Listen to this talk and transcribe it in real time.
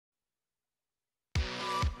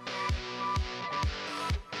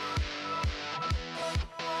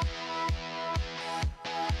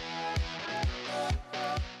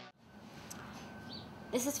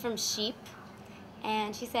This is from Sheep,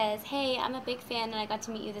 and she says, "Hey, I'm a big fan and I got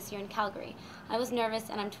to meet you this year in Calgary. I was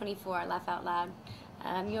nervous and I'm 24, laugh out loud.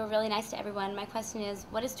 You were really nice to everyone. My question is,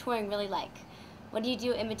 what is touring really like? What do you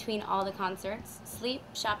do in between all the concerts? Sleep,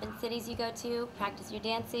 shop in cities you go to, practice your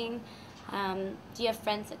dancing? Do you have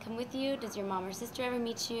friends that come with you? Does your mom or sister ever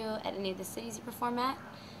meet you at any of the cities you perform at?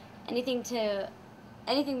 Anything that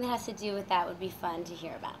has to do with that would be fun to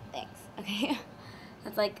hear about. Thanks." Okay,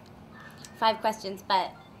 that's like 5 questions, but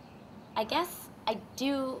I guess I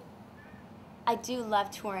do love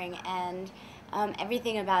touring, and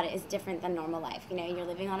everything about it is different than normal life. You know, you're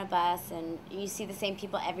living on a bus and you see the same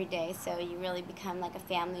people every day, so you really become like a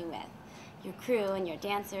family with your crew and your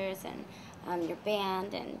dancers and your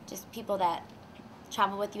band and just people that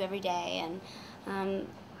travel with you every day. And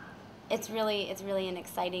it's really an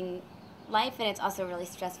exciting life, and it's also a really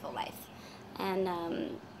stressful life. And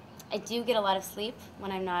I do get a lot of sleep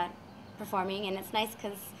when I'm not performing, and it's nice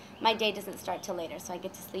because my day doesn't start till later, so I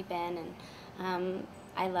get to sleep in. And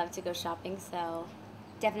I love to go shopping, so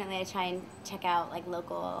definitely I try and check out like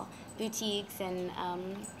local boutiques and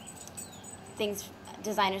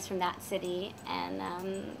designers from that city. And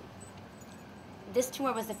this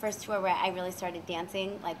tour was the first tour where I really started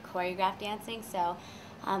dancing, like choreographed dancing. So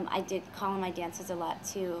I did call on my dancers a lot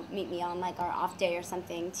to meet me on like our off day or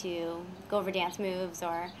something to go over dance moves,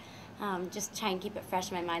 or just try and keep it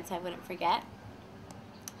fresh in my mind so I wouldn't forget.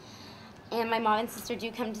 And my mom and sister do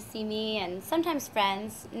come to see me, and sometimes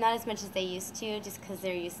friends, not as much as they used to, just because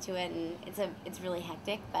they're used to it, and it's really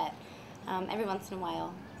hectic. But every once in a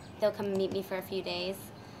while, they'll come and meet me for a few days.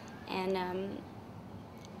 And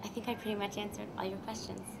I think I pretty much answered all your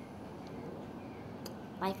questions.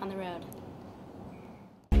 Life on the road.